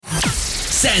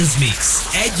Sense Mix.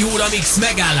 Egy óra mix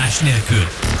megállás nélkül.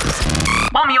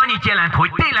 Ami annyit jelent, hogy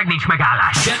tényleg nincs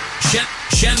megállás.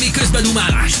 Semmi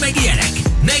közbedumálás, meg ilyenek.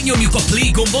 Megnyomjuk a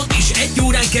play gombot, és egy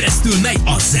órán keresztül megy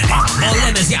a zene. A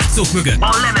lemezjátszók mögött.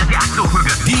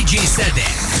 DJ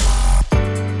Szeder.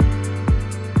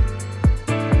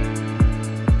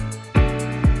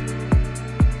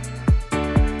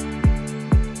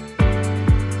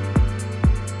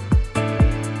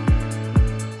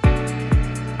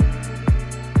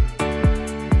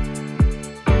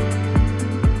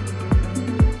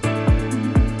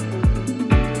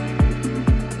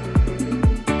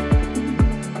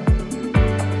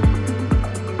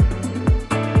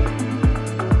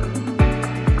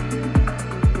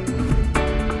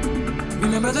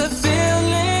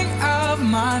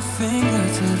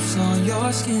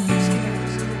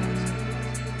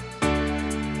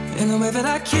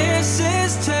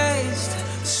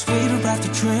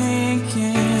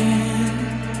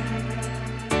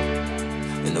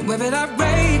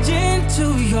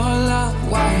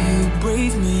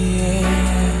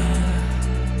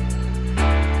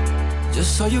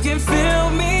 So you can fill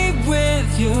me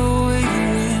with you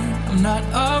even when I'm not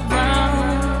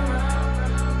around.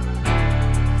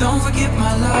 Don't forget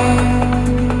my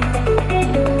love.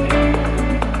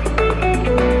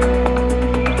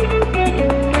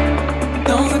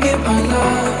 Don't forget my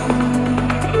love.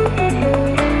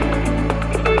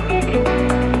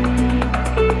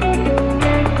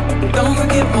 Don't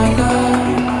forget my love.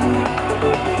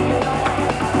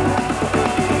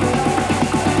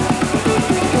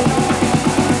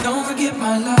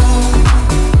 My love.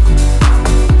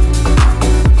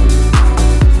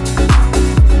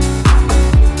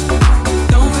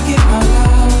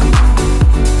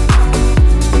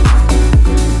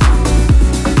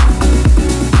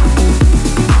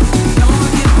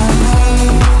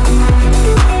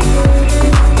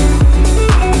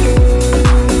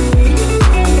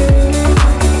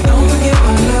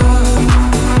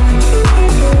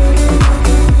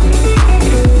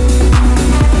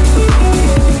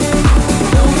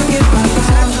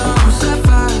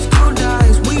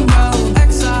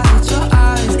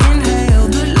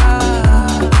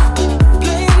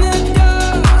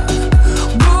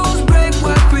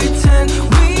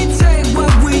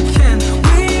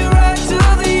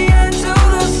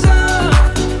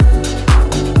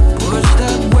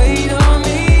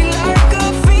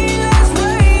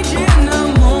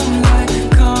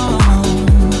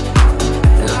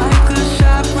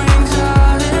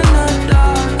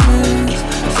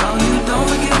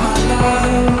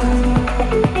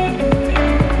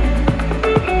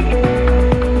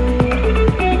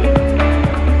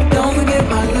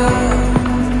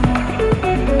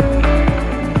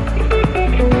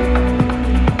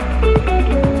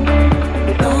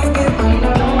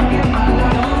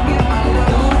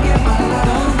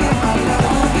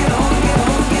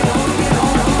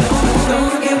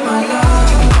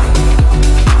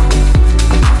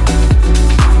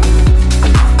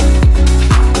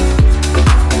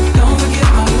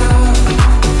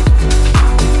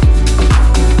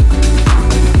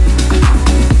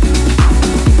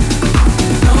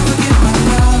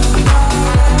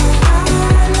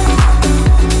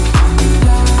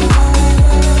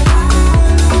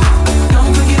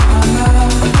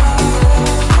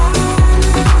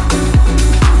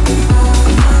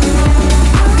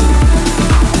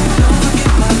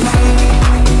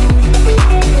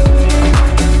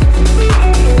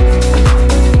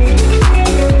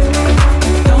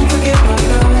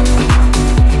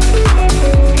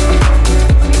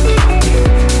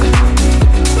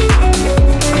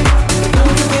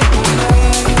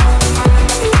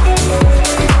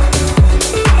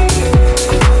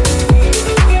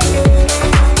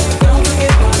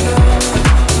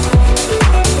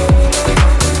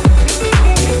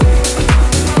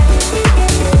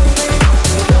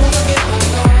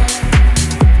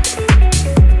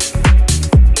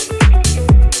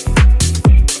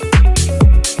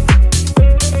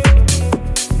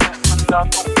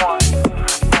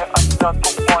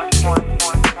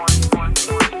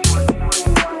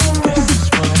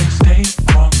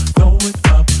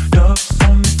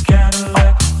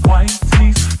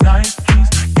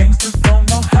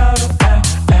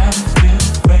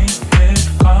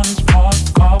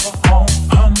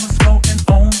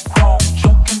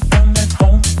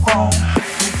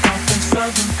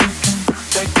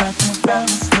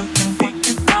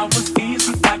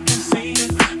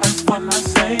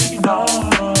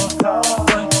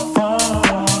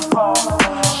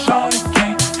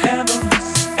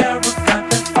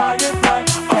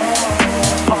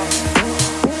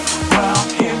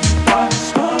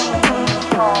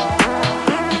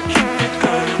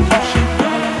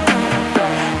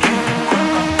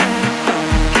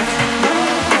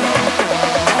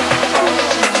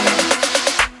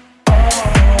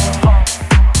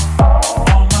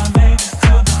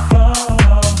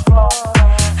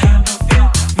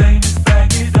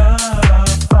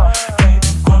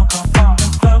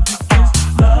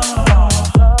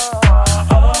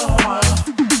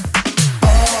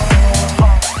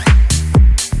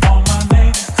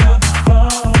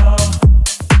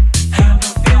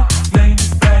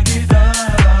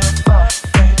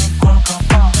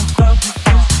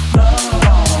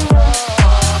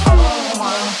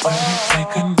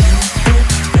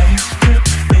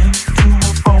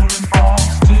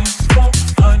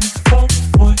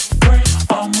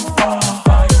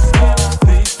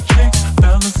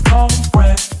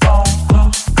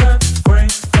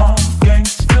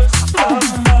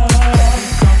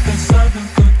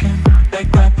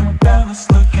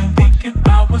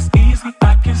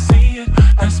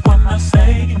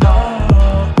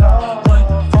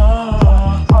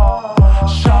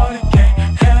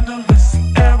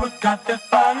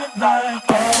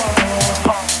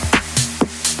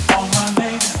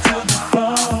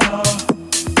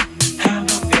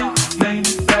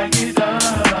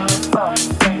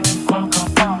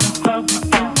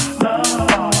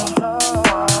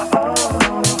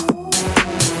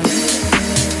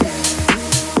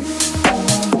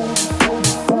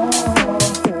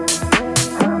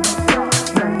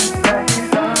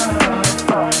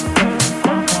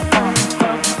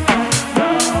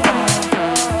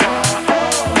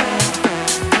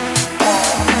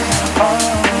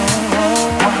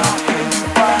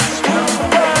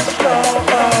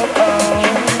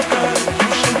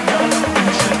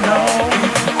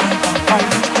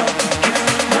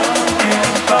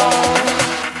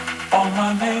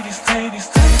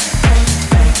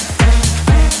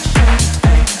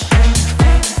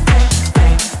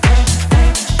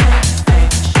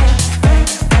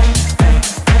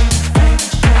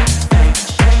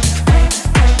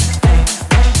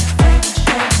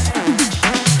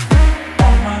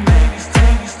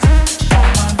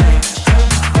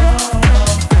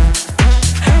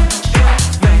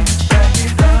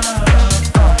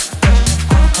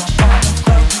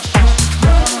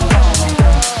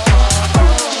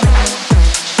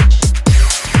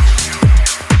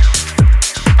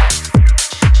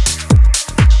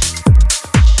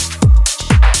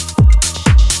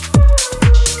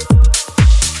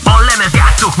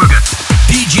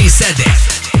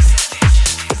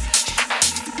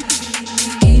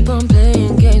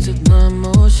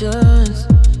 emotions.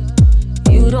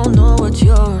 You don't know what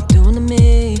you're doing to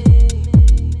me.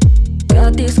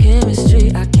 Got this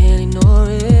chemistry, I can't ignore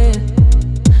it.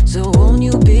 So won't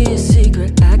you be a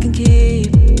secret I can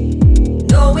keep?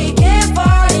 No, we can't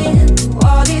fall in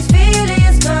all these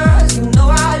feelings, 'cause you know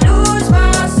I lose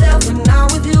myself when I'm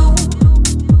with you.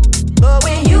 But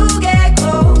when you get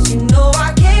close, you know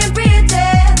I can't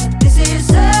pretend this is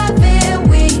something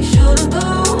we shouldn't do.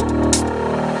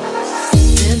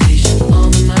 Temptation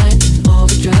on my mind,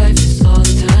 overdrive this all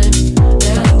the time.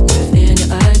 That look within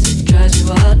your eyes, it drives me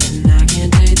wild, and I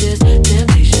can't take this.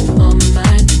 Temptation on my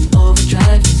mind,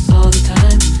 overdrive this all the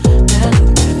time. That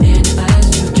look within your eyes,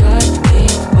 you drive me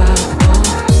wild.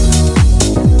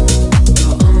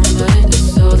 You're on my mind,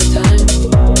 it's all the time.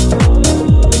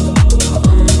 You're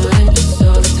on my mind, it's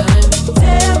all the time.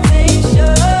 Temptation.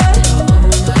 You're on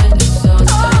my mind, it's all the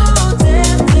time. Oh,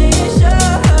 temptation.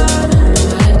 You're on my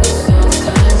mind, it's all the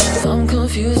time. I'm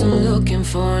confused, I'm looking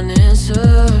for an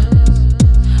answer.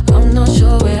 I'm not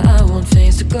sure where I want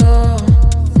things to go.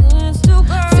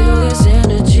 Feel this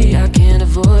energy, I can't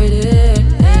avoid it.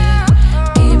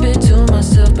 Keep it to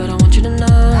myself, but I want you to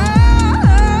know.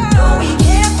 No, we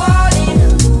can't fall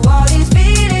into all these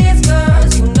feelings,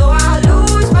 'cause you know I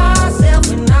lose myself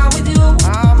when I'm with you.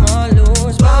 I'ma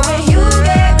lose myself. But when you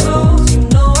get close, you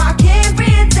know I can't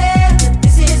pretend that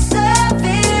this is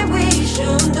something we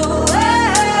shouldn't do.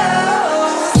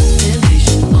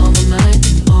 Temptation on my mind,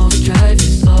 overdrive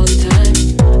this all the time.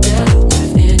 That look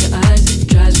within your eyes, it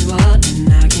drives me wild, and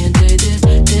I can't take this.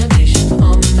 Temptation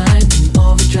on my mind,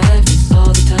 overdrive this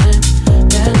all the time.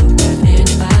 That look within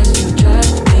your eyes, you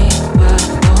drive me wild.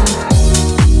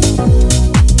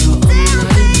 You're on my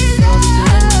mind, it's all the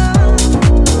time.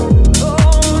 You're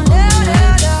on my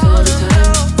mind, it's all the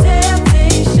time.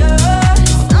 Temptation.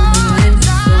 You're on my mind, it's all the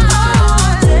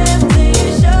time.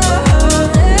 Temptation.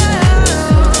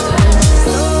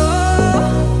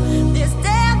 This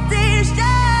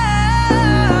temptation,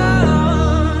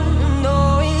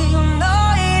 you know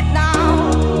it now.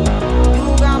 You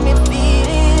got me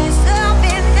feeling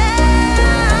something now.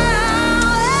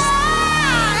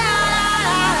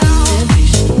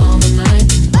 Temptation on my mind,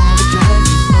 overdrive this all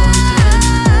the time.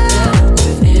 That look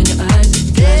within your eyes, it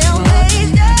drives me wild, and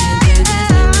I can't take this.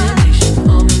 Temptation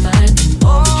on my mind,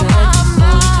 overdrive this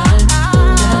all the time.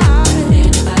 That look within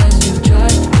your eyes, you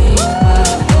drive me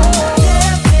wild.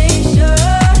 Temptation.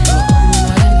 You're on my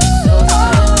mind, it's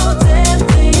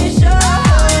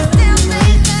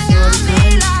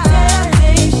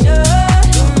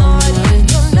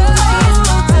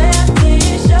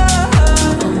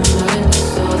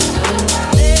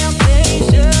all the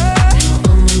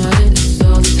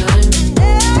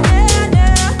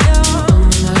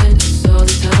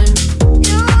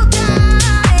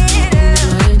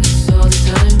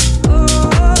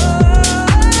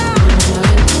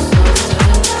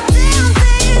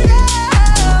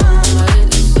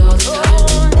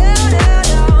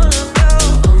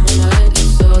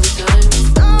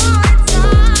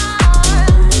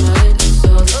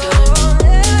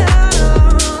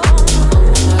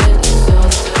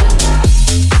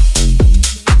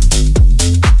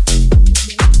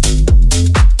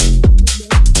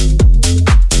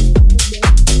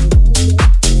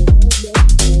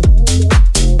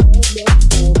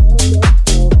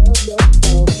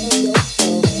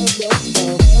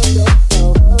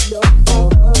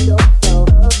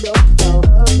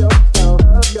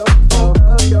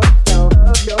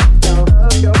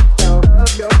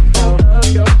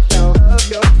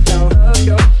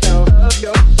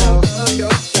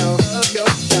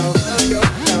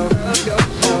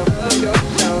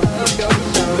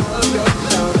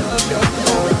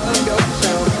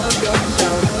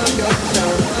Temptation.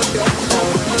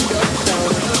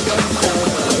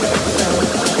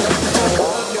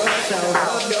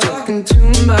 Talking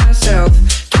to myself,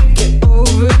 can't get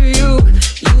over you.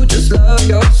 You just love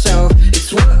yourself,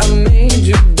 it's what I made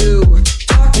you do.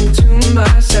 Talking to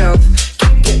myself,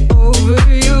 can't get over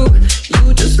you.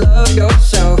 You just love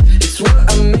yourself, it's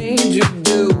what I made you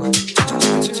do.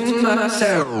 Talking to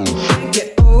myself, can't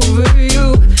get over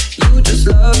you. You just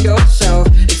love yourself,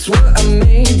 it's what I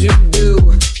made you do.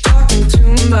 Talking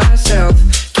to myself,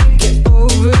 can't get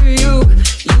over you.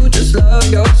 You just love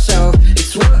yourself,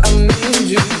 it's what I made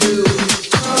you do.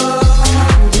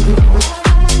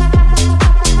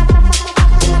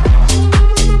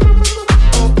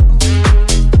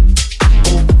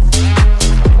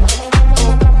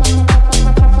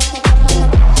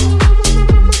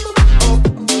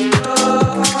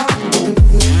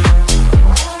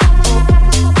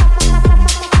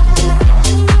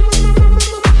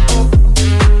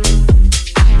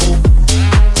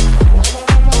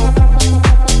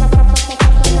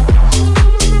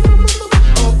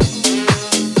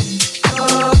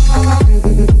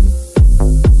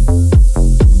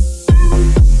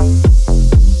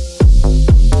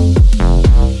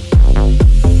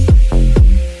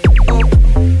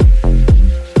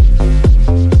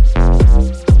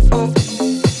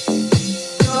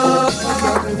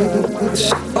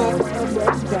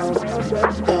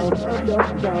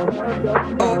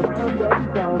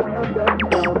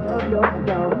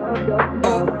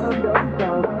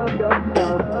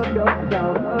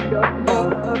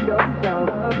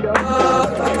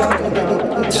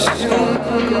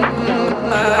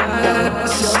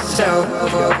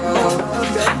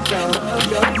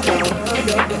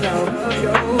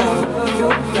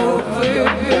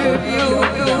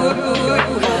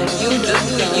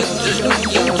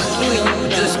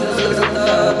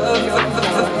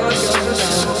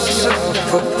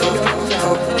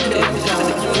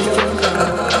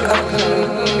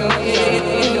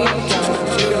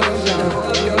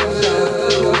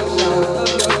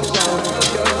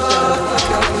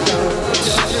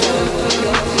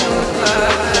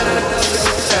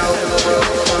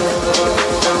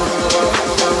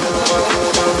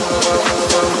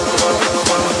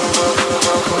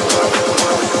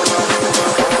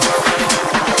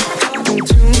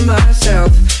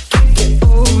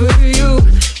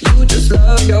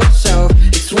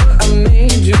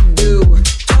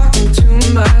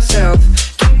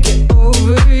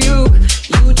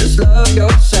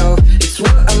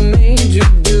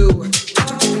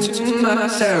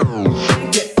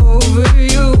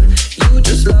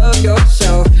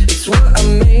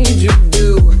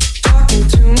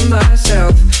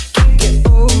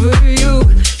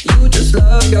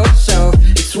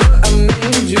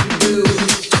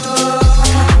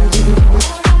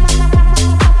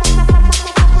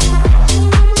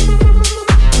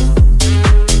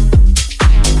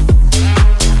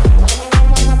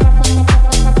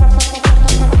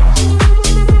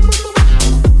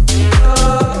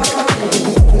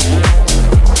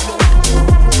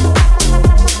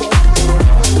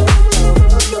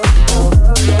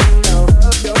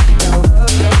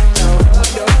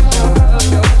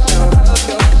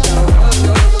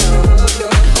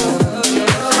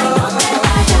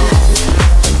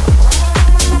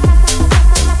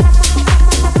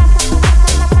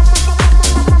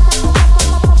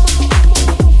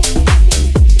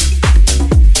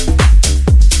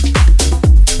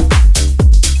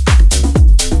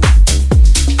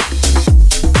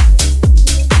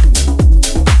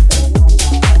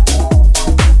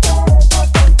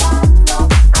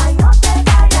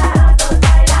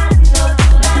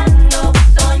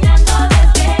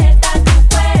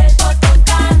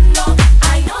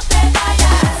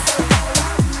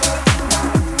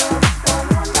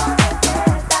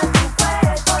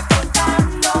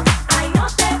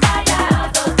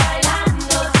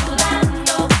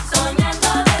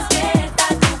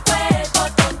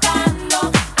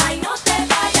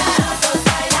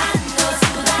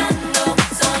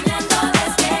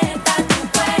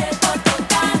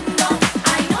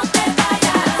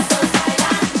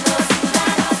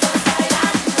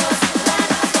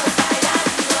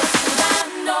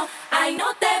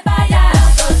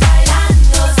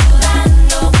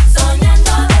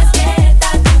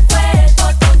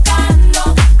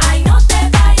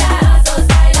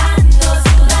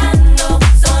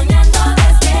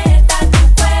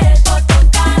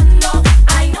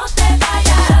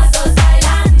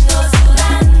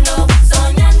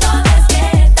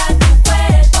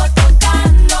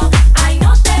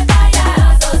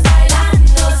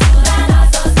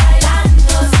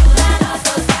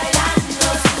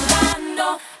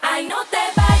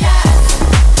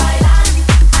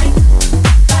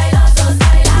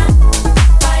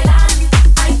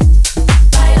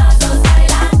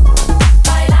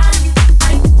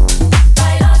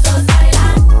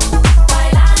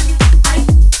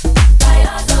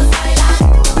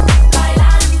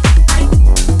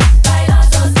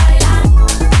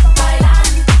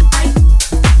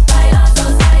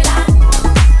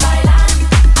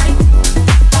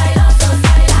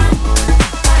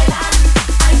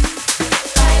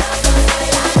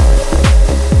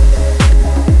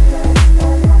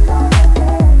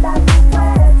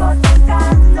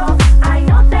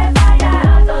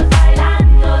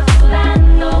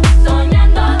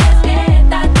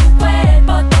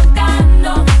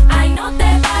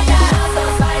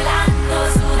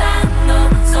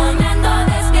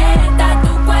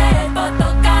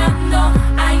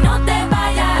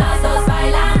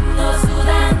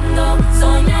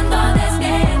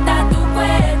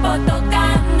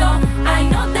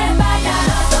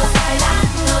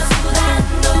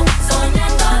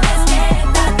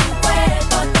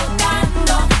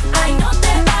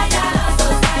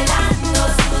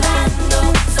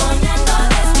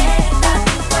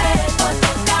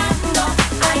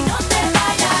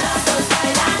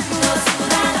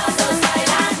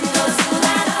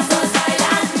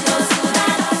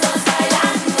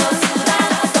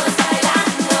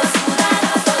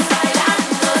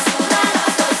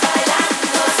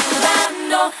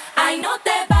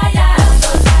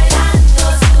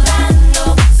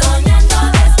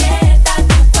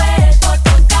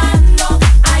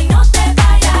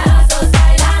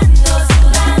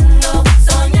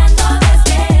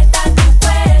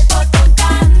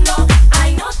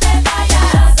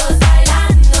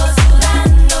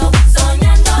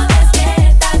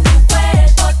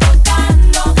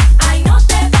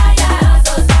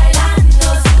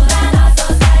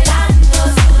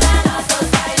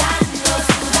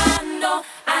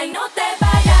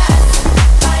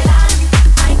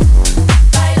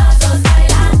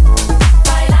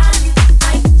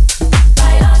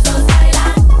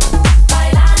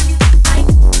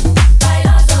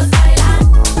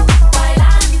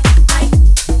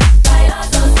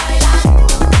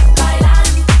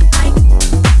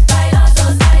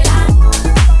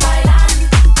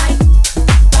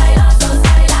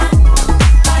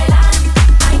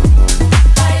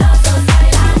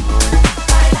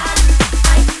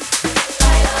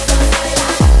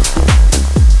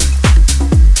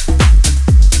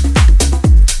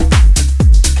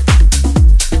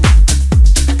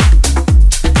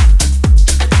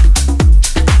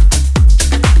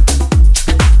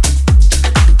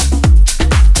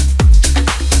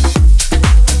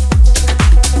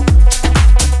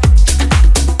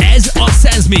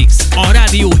 Mix, a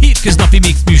rádió hétköznapi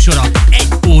mix műsora 1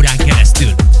 órán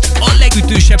keresztül. A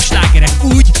legütősebb slágerek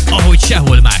úgy, ahogy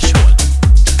sehol máshol.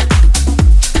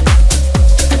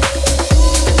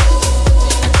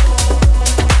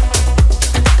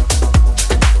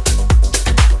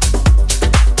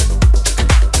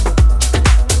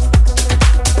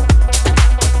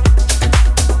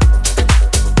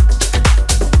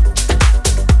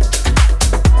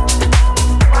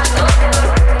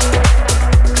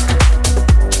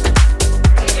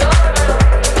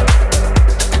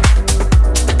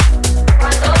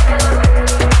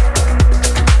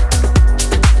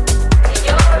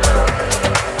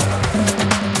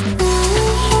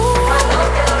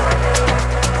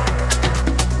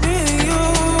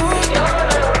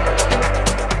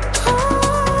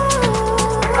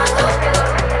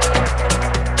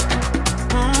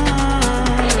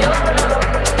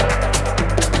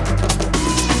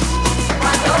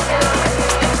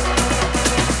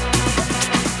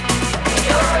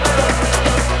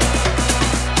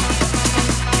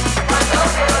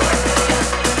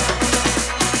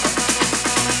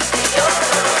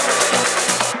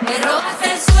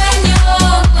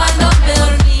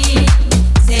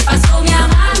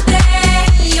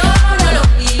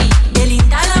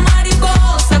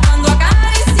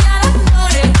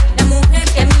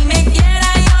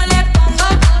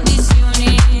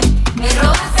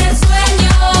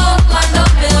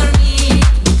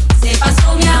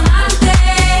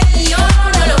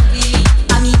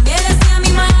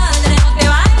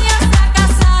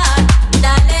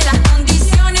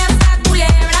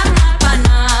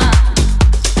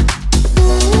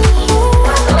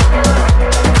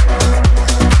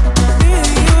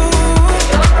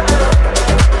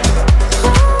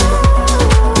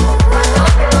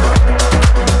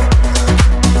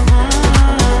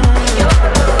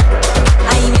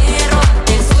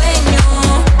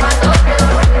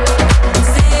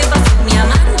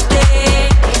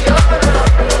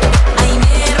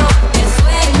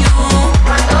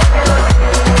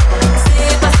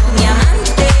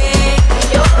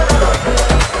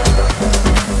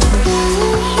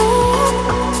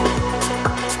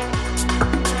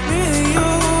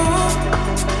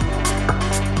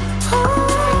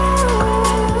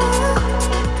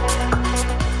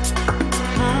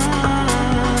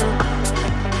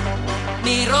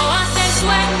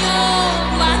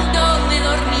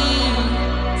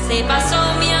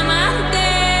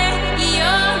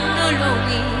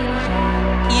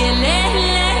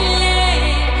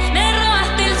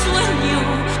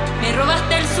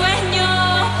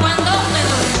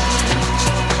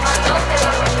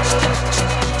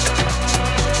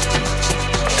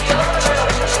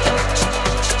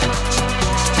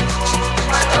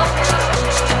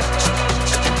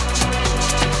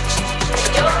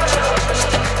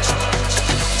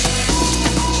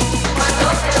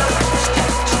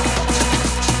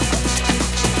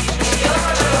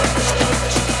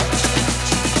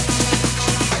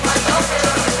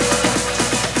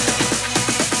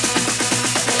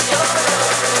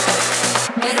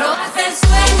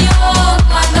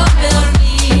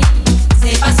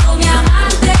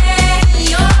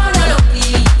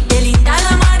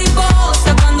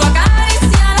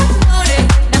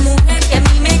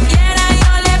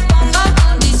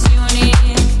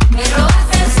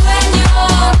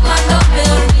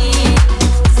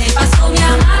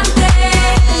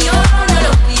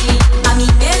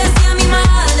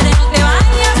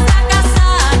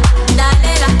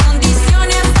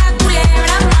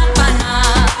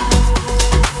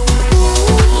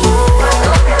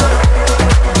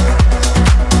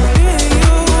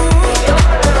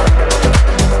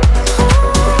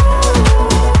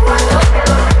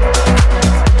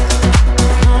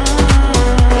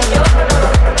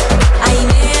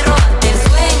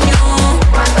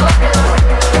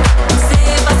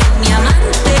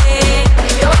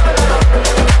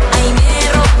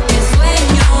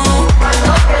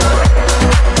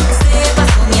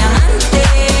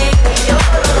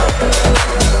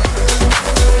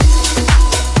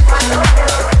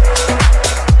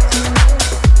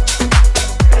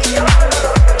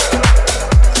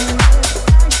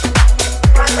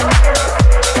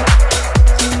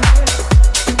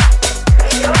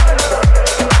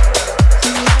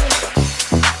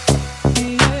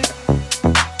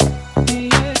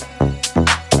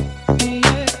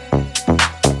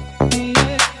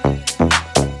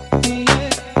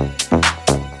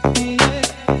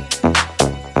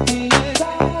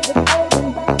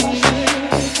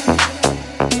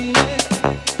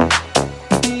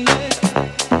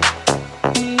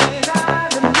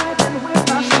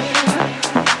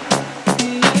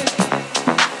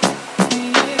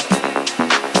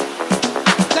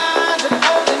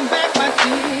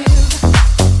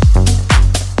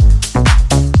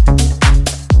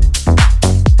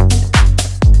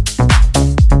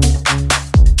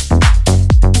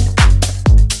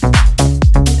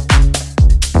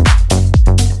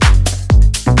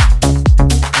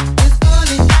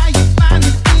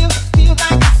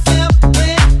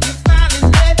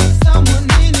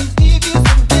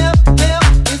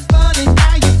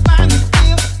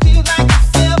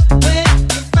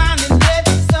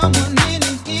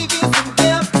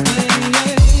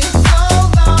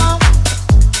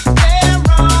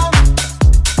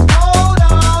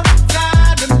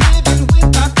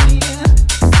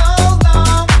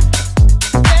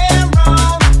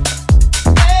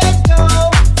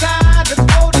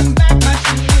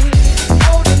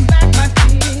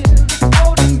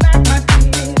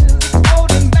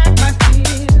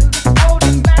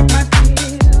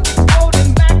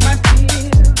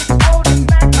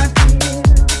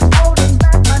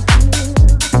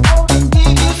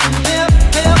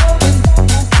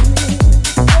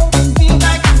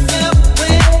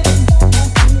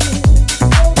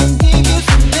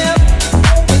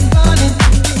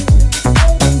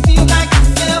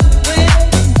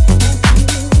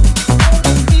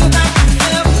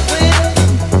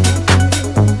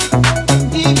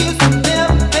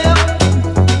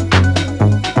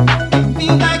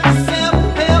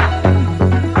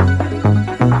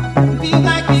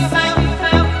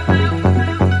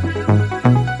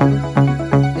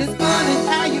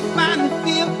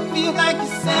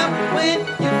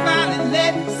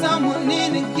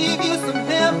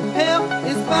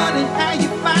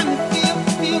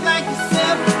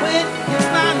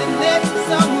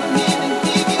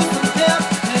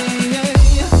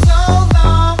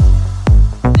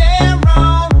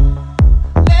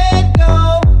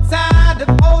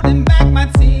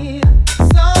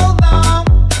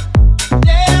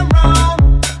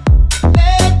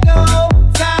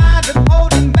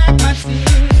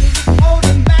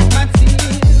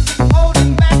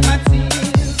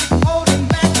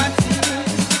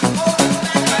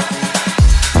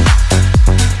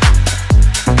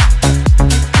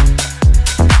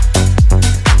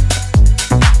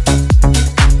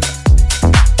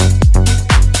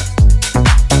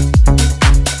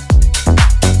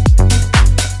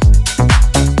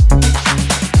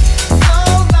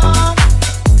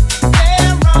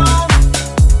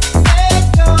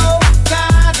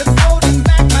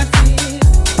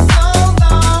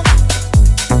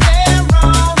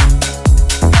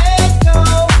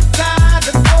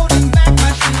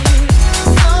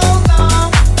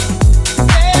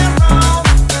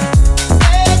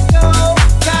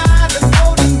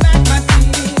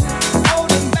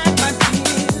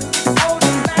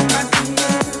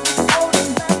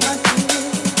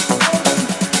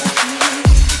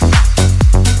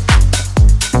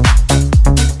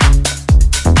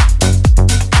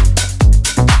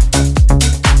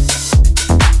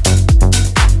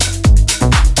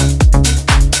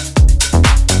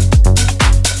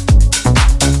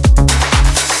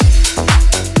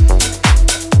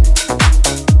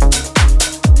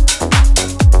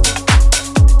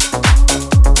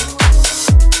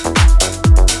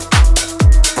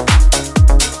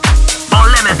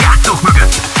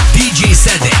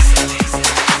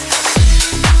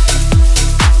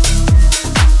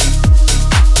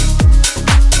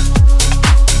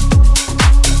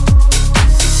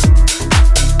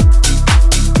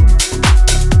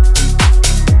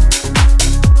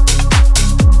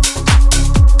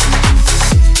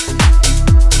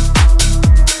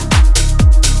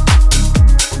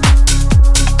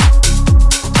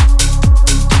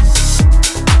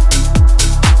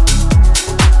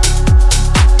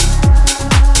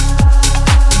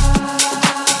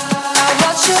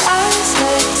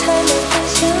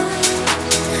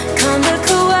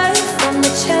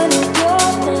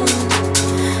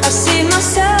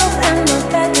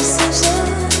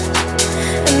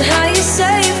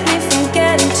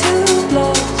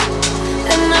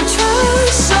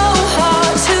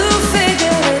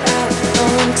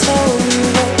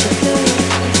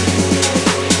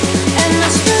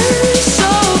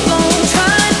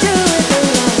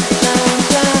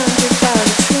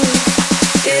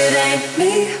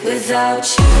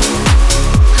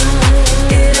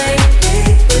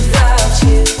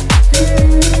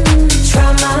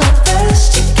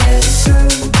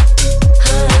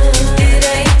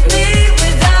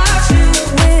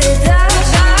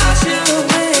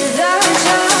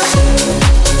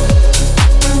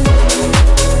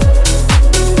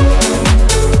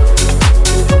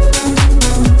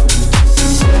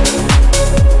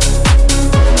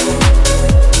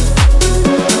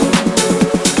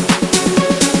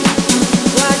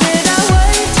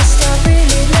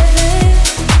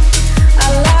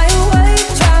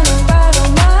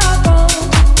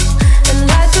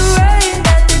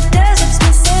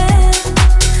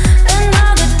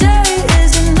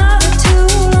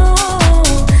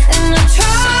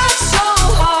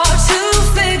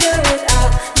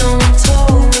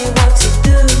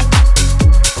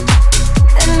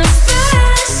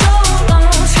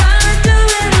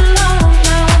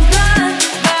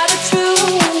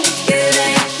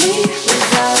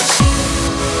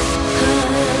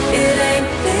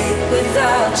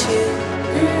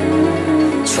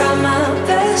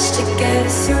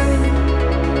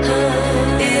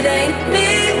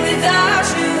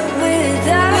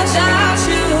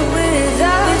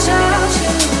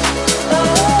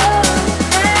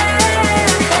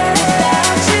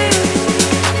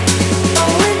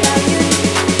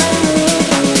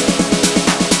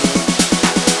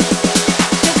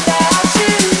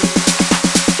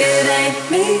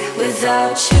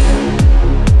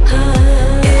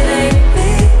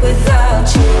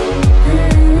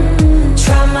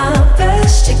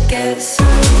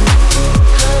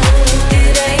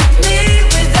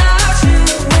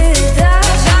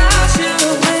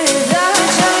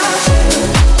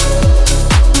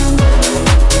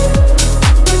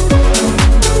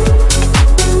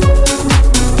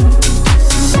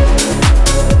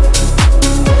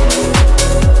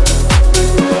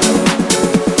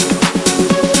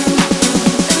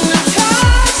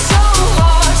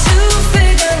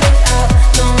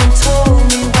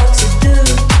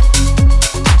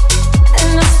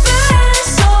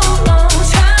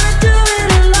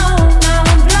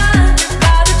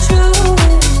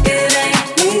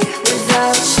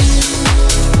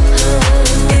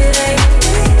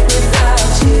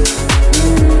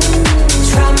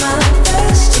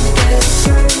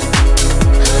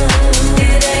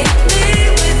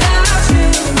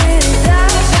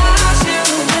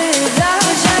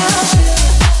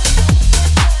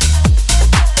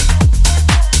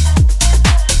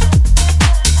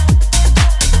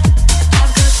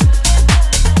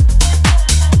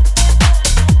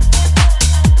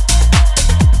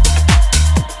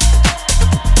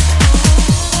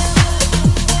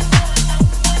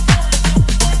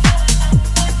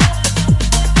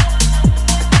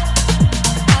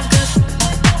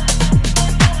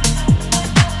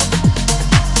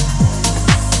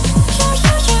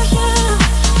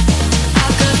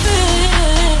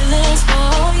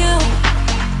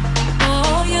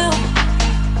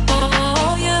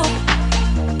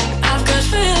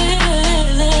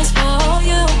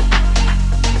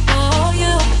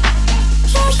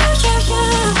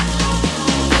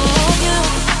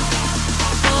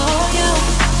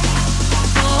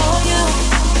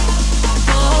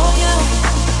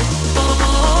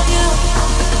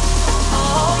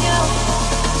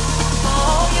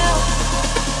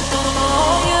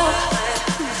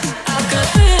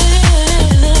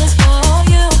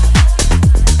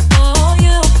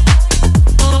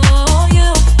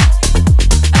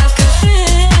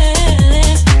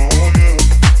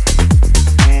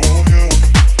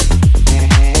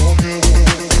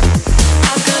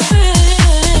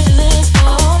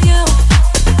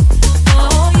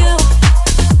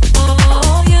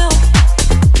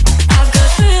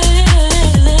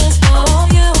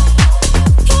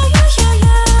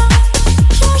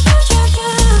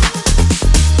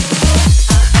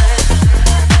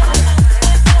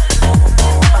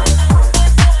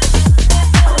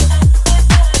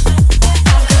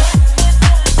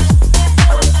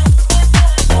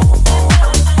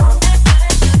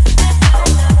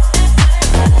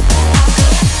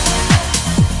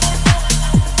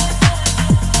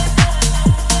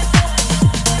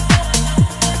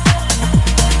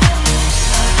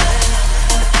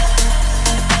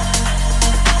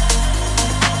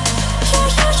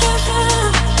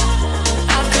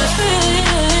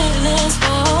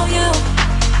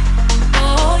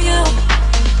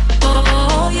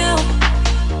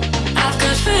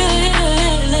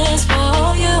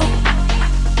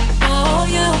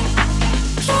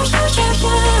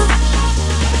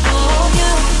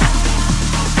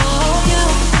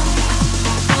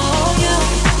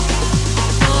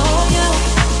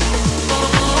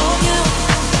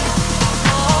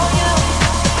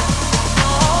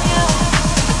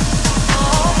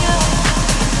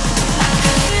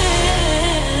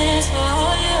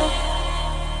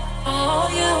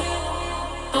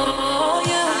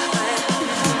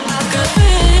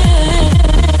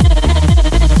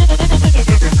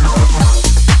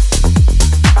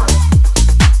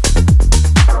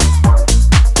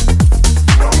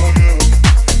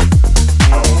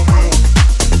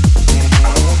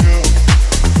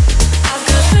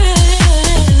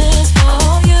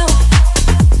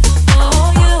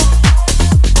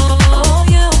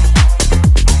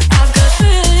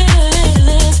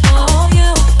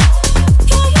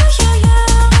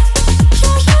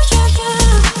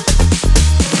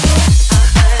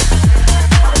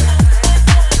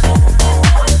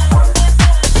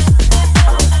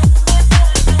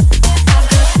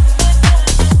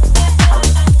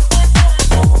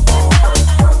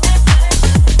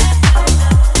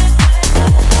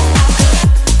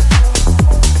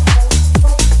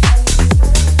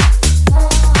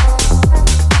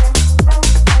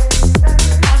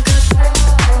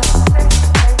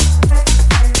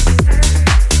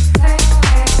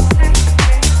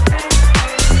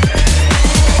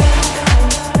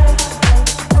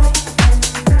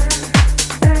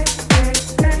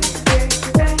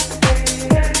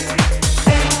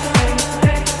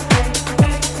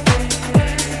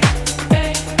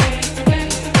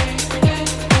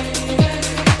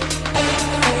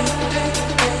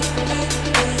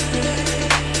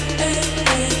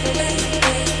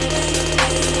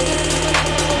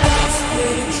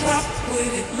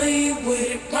 lean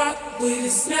with it, rock with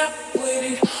it, snap with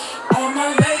it. All my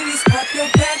ladies, pop your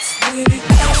backs with it,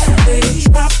 bounce with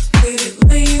it, drop with it,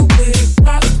 lean with it,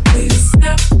 rock with it,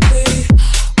 snap with it.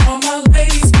 All my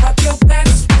ladies, pop your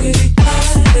backs with it,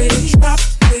 bounce with it, drop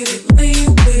with it, lean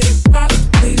with it, rock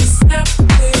with it, snap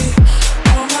with it.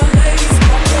 All my ladies,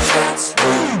 pop your backs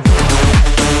with it.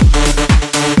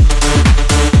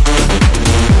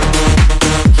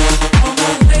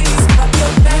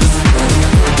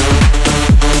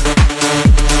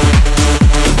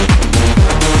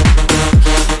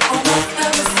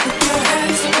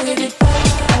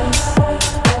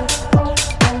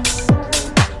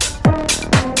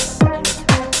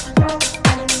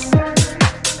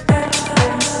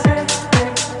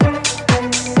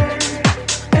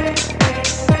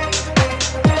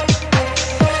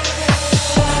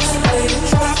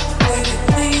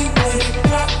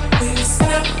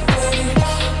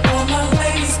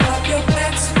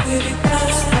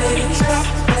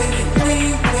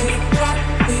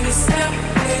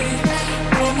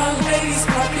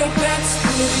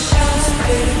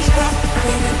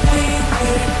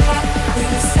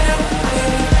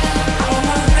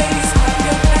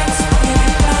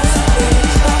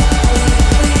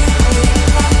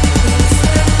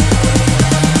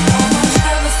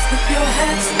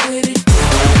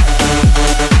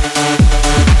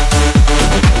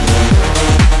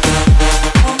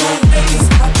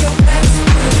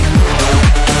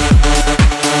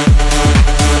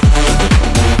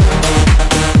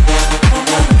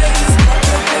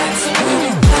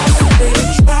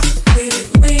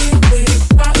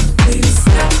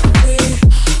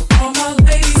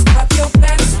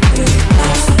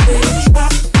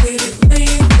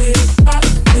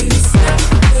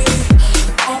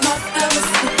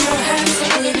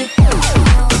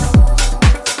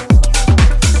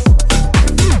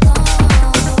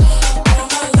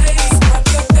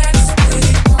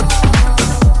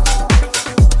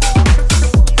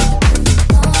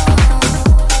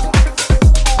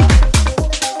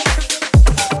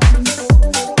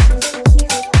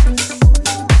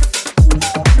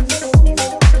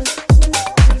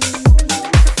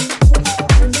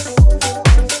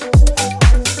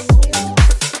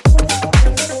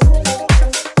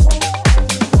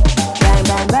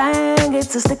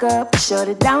 Shut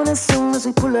it down as soon as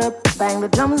we pull up. Bang the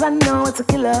drums, I know it's a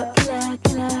killer.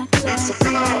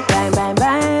 Bang, bang,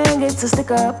 bang, it's a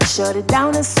stick up. Shut it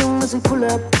down as soon as we pull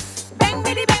up. Bang,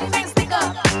 bitty, bang, bang, stick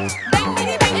up. Bang,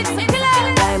 bitty, bang, it's a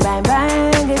killer. Bang, bang,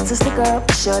 bang, it's a stick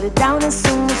up. Shut it down as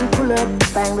soon as we pull up.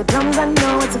 Bang the drums, I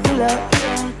know it's a killer.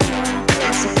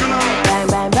 Bang,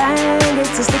 bang, bang,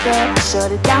 it's a stick up.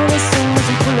 Shut it down as soon as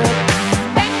we pull up.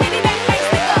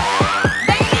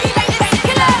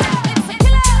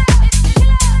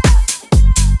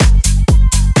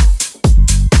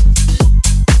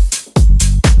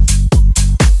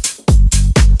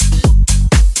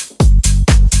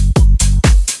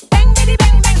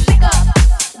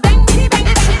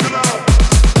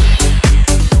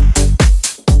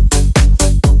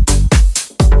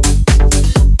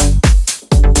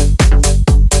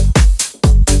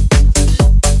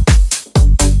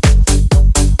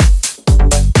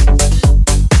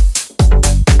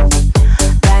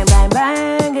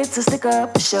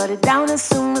 Shut it down as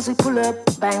soon as we pull up.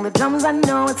 Bang the drums, I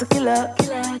know it's a killer.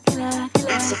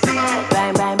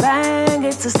 Bang, bang, bang,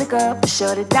 it's a stick up.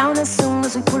 Shut it down as soon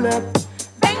as we pull up.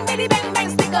 Bang, bitty, bang, bang,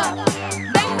 stick up.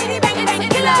 Bang, bitty, bang, it's a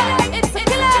killer. It's a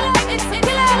killer. It's a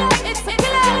killer. It's a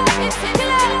killer. It's a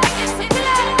killer. It's a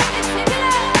killer.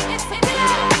 It's a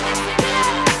killer. It's a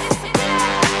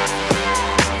killer.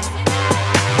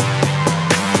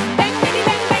 Bang, bitty,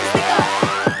 bang, bang, stick up.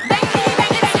 Bang, bitty,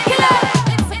 bang, it's a killer.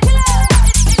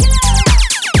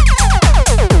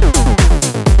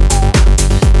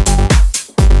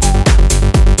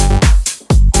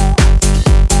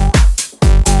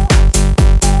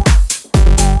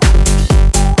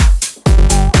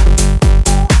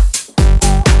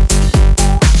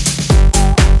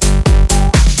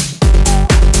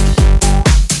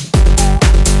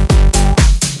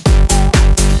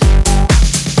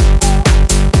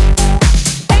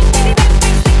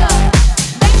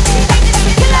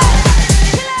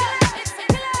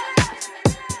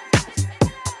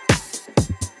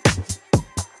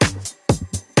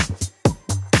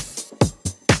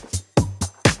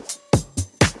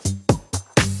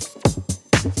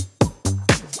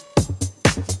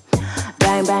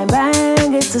 Bang, bang,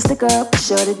 bang, it's a stick up.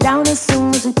 Shut it down as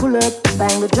soon as we pull up.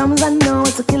 Bang the drums, I know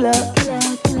it's a killer.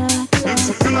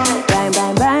 Bang,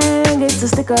 bang, bang, it's a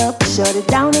stick up. Shut it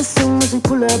down as soon as we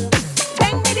pull up.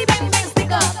 Bang, bitty, bang, bang,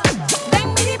 stick up.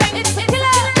 Bang, bitty, bang, it's a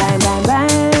killer. Bang, bang,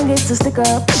 bang, it's a stick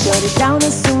up. Shut it down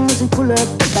as soon as we pull up.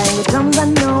 Bang the drums, I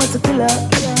know it's a killer.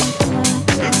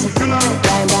 It's a killer.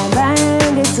 Bang, bang,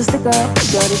 bang, it's a stick up.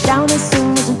 Shut it down as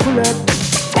soon as we pull up.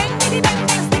 Bang, bang,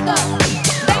 bang, stick up.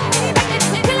 Bang, bang, bang, it's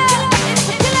a killer. It's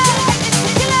a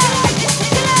killer. It's a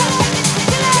killer. It's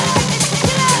a killer.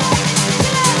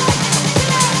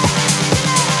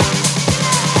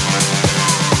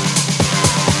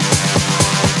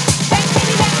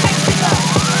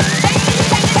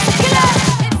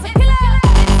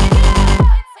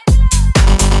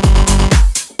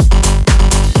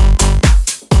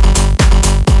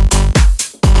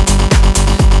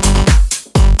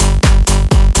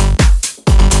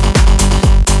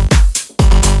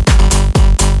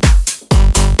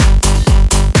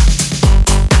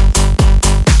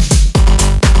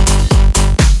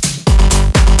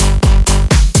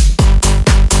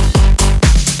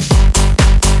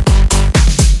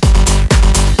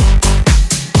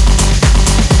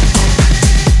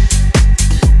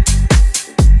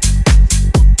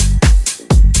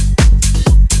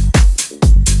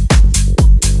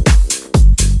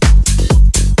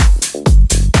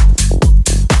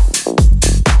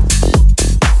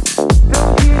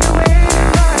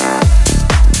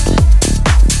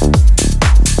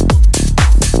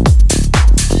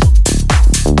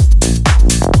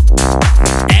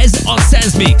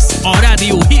 A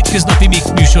rádió hétköznapi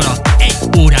mix műsora egy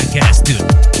órán keresztül.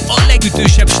 A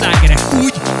legütősebb slágerek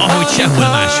úgy, ahogy sehol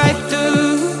máshol.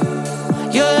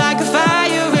 You're like a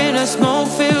fire in a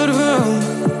smoke-filled room.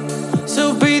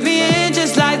 So breathe me in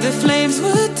just like the flames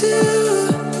would do.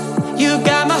 You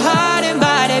got my heart and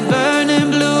body burning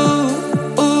blue.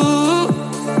 Ooh.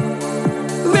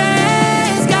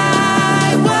 Red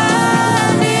sky,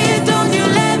 warning, don't you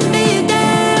let me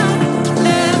down,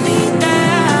 let me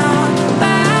down.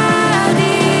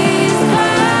 Body's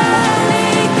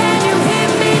calling, can you hear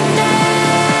me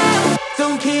now?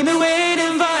 Don't keep me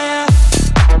waiting for you.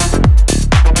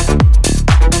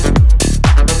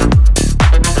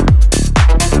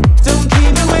 Don't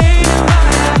keep me waiting for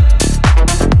you.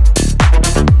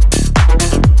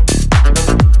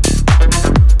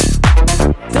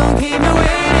 Don't keep me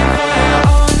waiting for you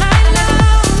all night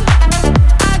long.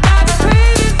 I got the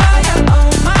craving for you, oh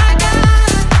my God.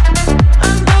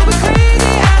 I'm going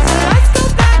crazy as the lights go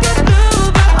back and blue,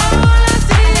 but all I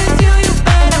see is you. You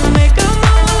better make a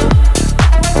move.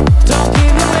 Don't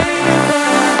keep me waiting for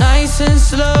you. Nice and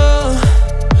slow,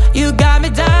 you got me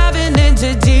diving into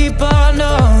deep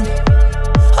unknown.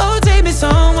 Oh, take me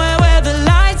somewhere where the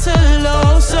lights are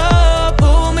low. So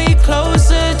pull me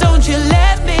closer, don't you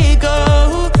let me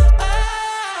go.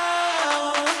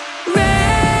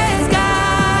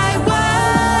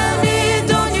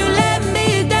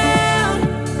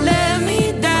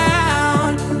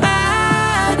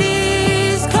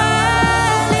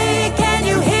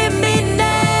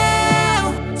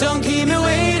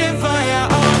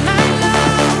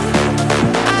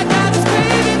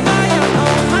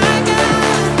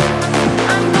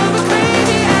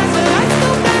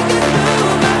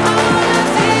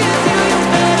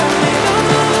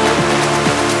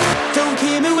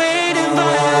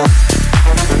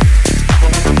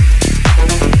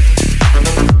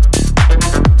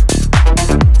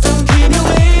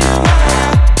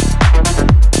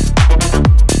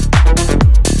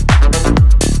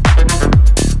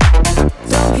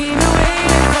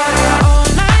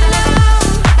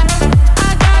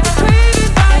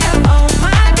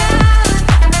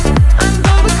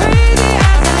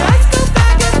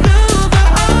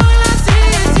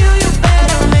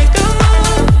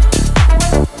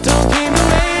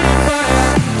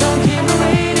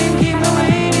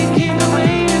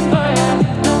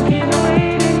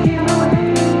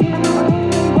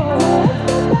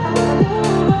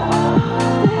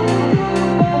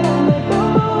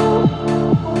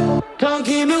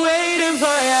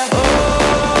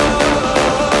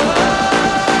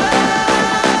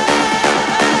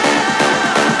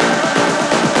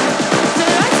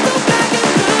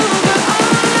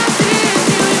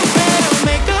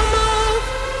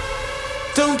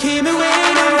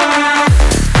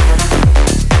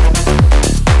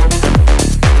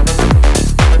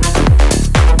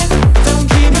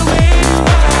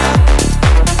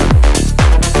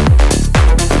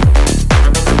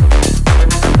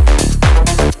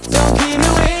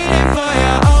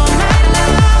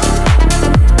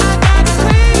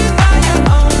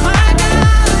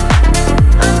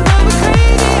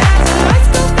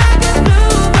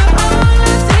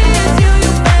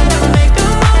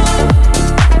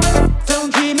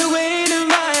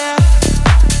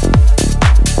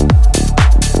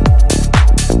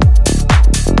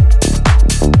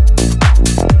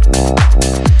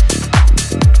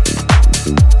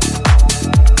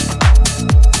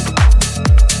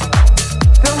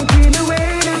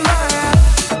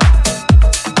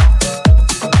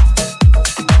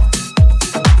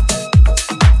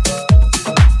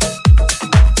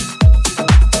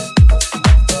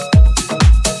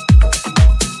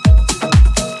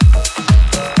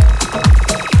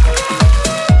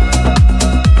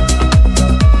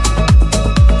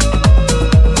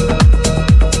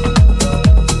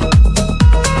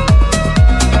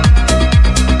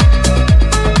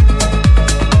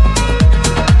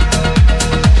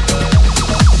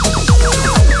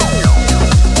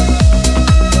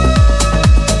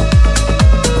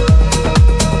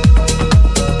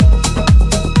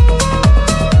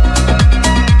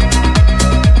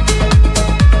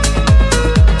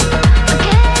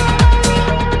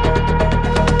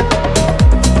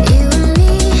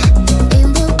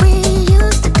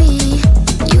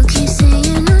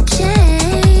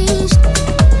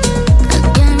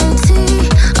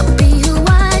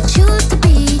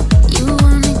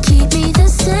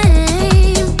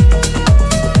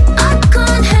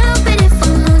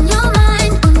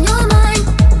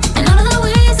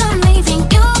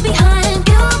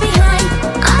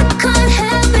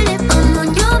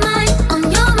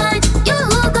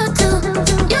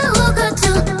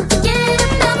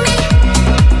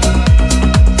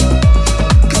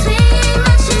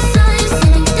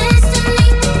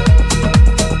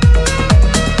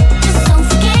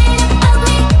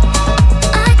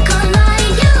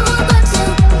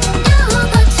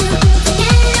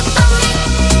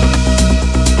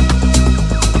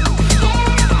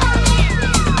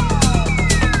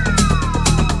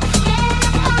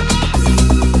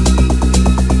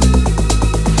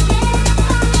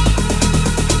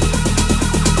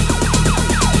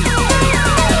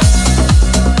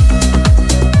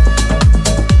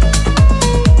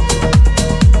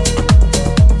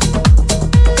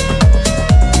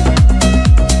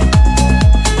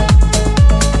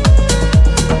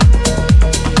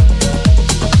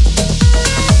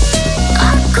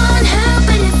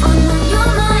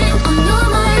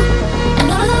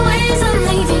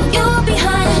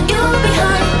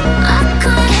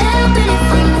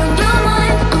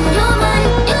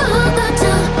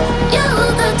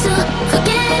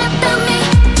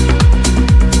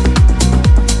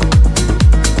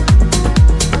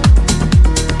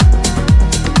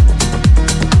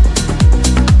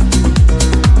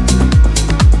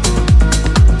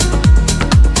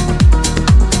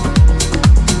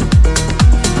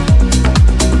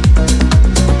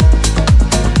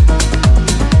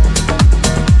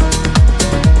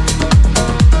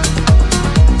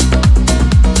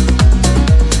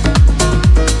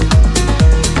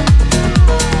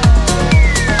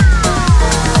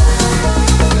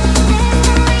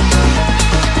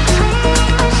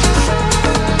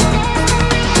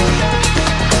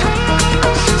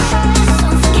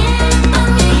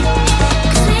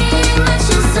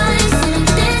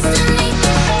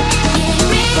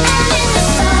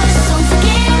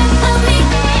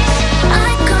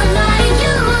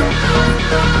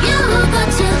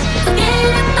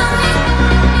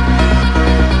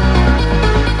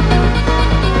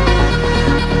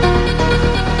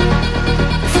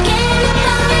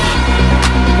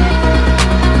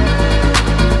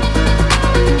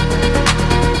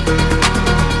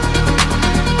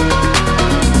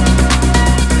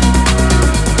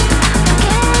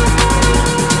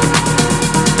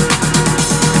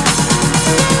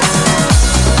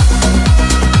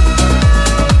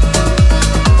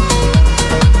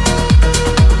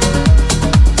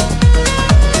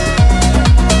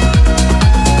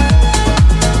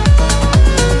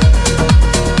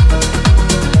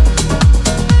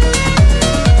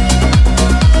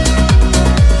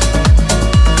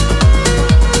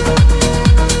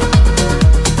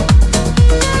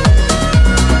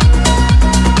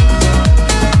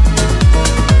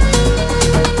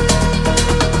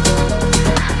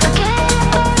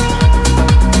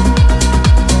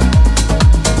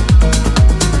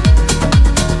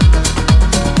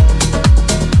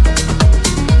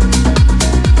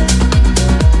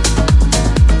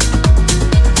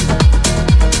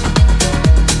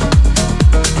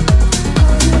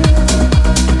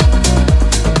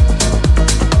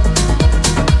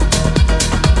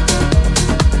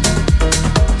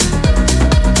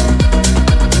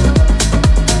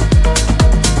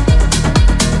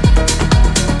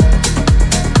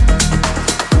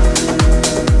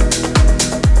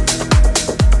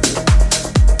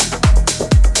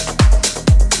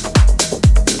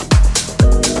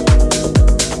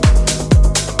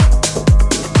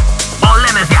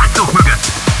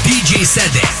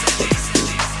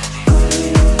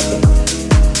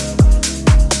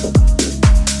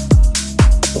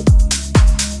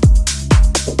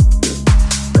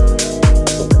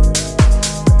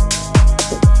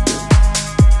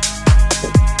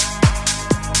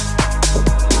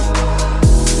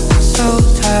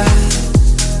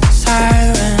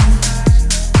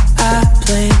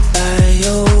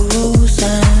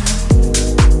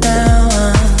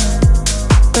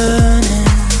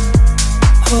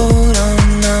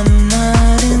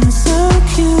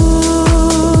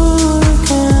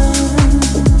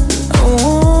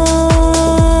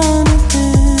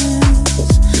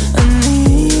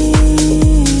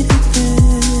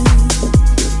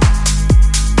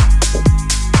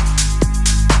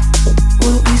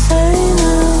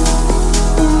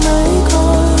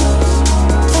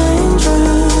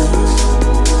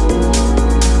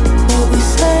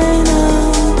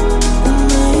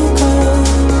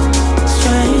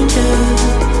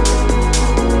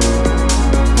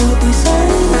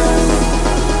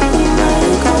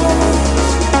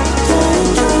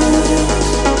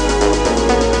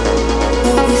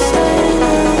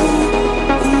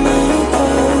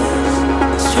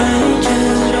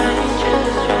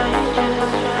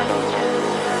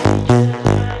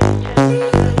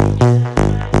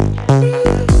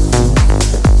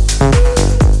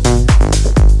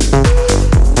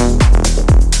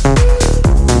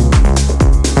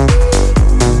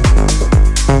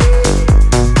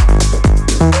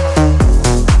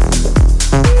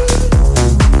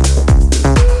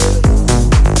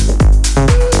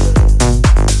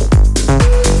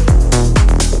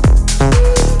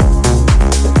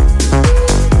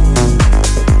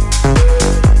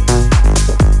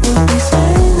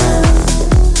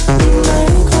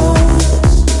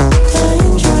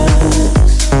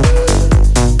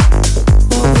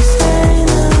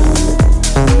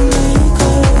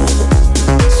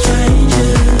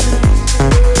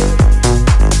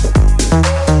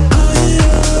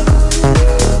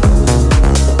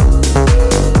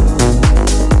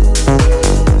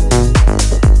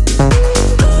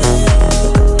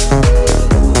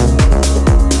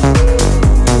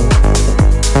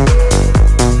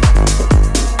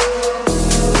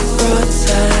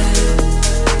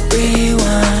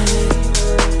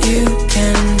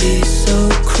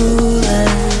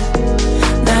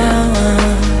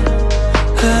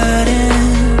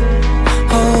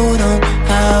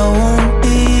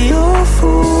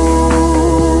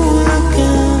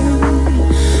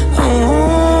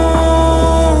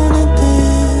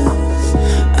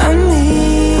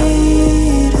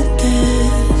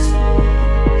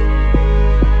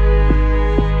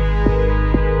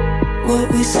 What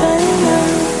we say now,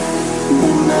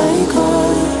 it make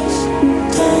us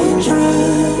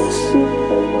dangerous.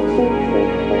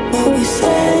 What we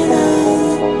say now,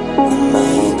 it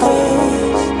make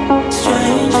us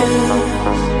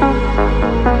strangers.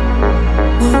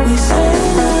 What we say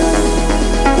now,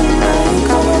 it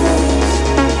make us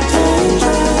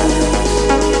dangerous.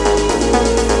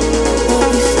 What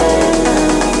we say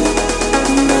now,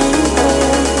 it make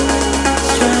us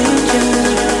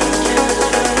strangers.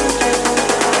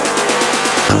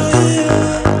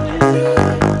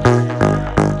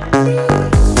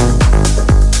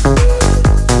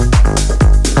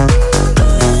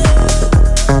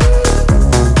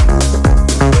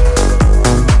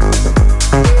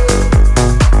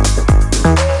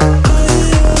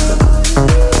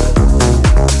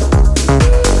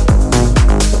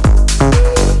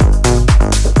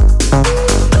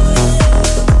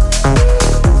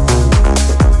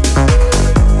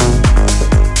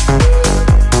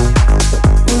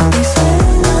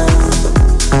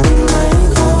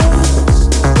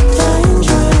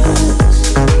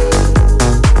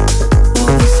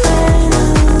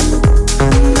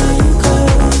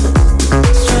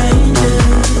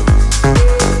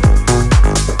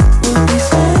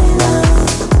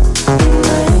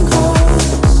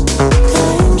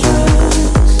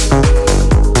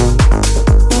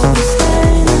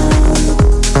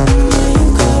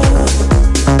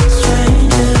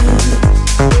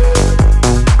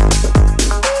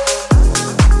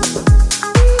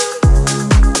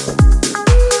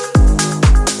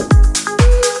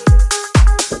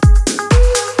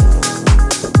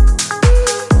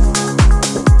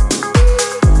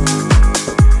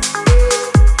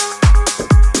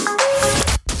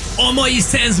 A mai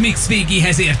Sense Mix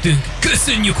végéhez értünk.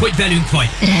 Köszönjük, hogy velünk vagy.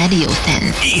 Radio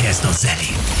Sense. Érezd a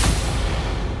zenét.